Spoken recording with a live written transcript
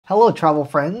Hello, travel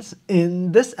friends.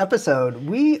 In this episode,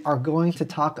 we are going to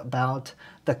talk about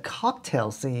the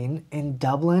cocktail scene in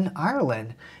Dublin,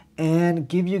 Ireland, and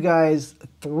give you guys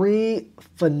 3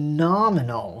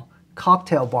 phenomenal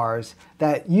cocktail bars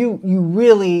that you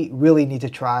really need to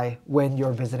try when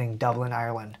you're visiting Dublin,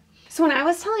 Ireland. So when I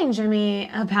was telling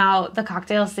Jimmy about the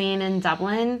cocktail scene in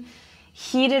Dublin,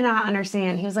 he did not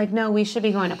understand. He was like, no, we should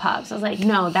be going to pubs. I was like,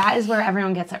 no, that is where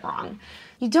everyone gets it wrong.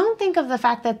 You don't think of the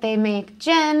fact that they make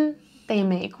gin, they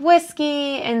make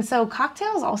whiskey, and so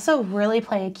cocktails also really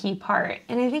play a key part.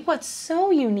 And I think what's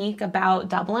so unique about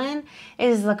Dublin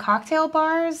is the cocktail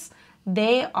bars,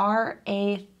 they are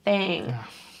a thing. Yeah.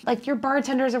 Like your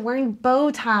bartenders are wearing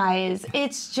bow ties.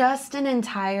 It's just an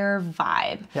entire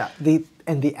vibe. Yeah,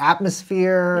 the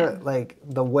atmosphere, like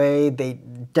the way they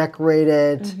decorate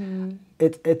it,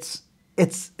 it's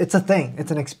a thing. It's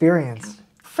an experience.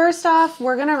 First off,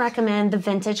 we're gonna recommend the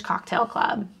Vintage Cocktail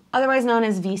Club, otherwise known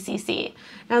as VCC.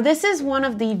 Now this is one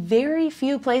of the very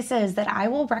few places that I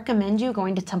will recommend you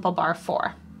going to Temple Bar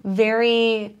for.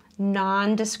 Very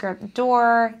nondescript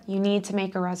door, you need to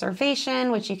make a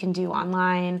reservation, which you can do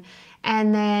online,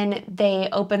 and then they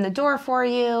open the door for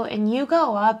you and you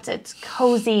go up. It's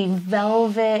cozy,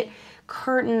 velvet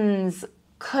curtains,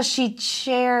 cushy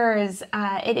chairs.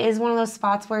 It is one of those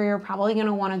spots where you're probably going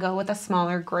to want to go with a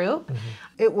smaller group.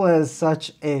 It was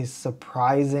such a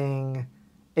surprising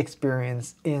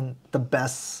experience in the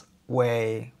best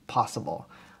way possible.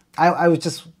 I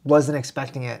just wasn't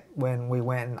expecting it when we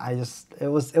went. It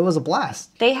was a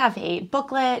blast. They have a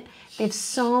booklet. They have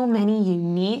so many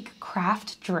unique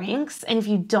craft drinks. And if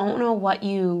you don't know what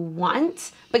you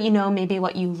want, but you know maybe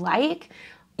what you like,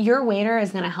 your waiter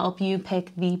is going to help you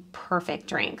pick the perfect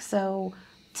drink. So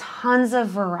tons of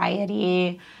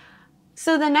variety.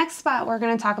 So the next spot we're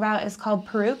going to talk about is called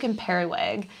Peruke and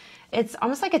Periwig. It's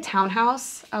almost like a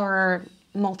townhouse or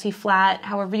multi-flat,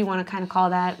 however you want to kind of call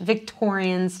that,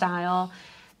 Victorian style.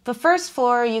 The first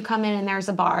floor, you come in and there's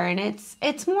a bar, and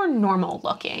it's more normal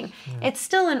looking. It's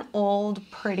still an old,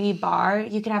 pretty bar.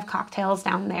 You can have cocktails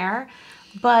down there,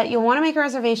 but you'll want to make a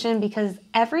reservation because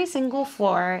every single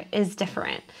floor is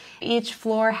different. Each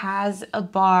floor has a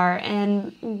bar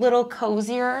and a little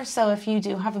cozier, so if you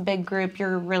do have a big group,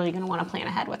 you're really going to want to plan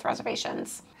ahead with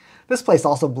reservations. This place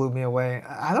also blew me away.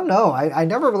 I don't know. I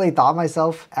never really thought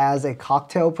myself as a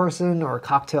cocktail person or a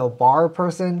cocktail bar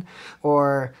person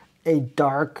or a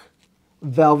dark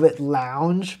velvet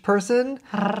lounge person.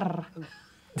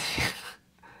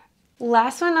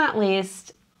 Last but not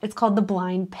least, it's called the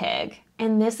Blind Pig.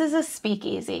 And this is a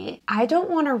speakeasy. I don't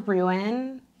want to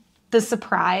ruin the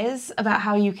surprise about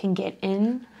how you can get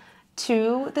in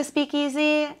to the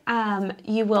speakeasy.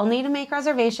 You will need to make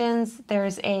reservations.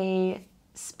 There's a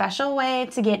special way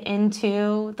to get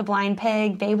into the Blind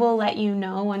Pig. They will let you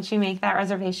know once you make that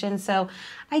reservation. So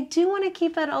I do want to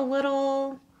keep it a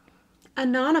little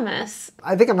anonymous.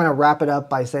 I think I'm going to wrap it up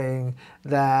by saying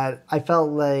that I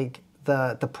felt like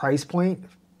the price point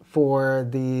for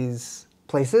these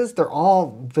places, they're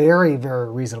all very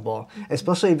reasonable,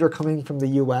 especially if you're coming from the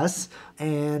US.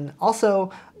 And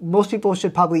also, most people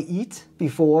should probably eat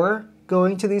before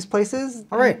going to these places.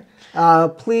 All right.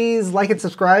 Please like and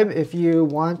subscribe if you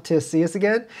want to see us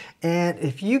again. And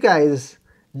if you guys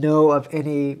know of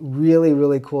any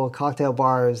really cool cocktail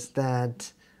bars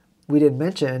that we didn't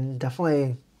mention,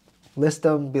 definitely list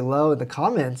them below in the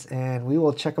comments and we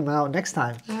will check them out next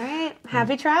time. All right.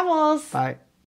 Happy travels. Bye.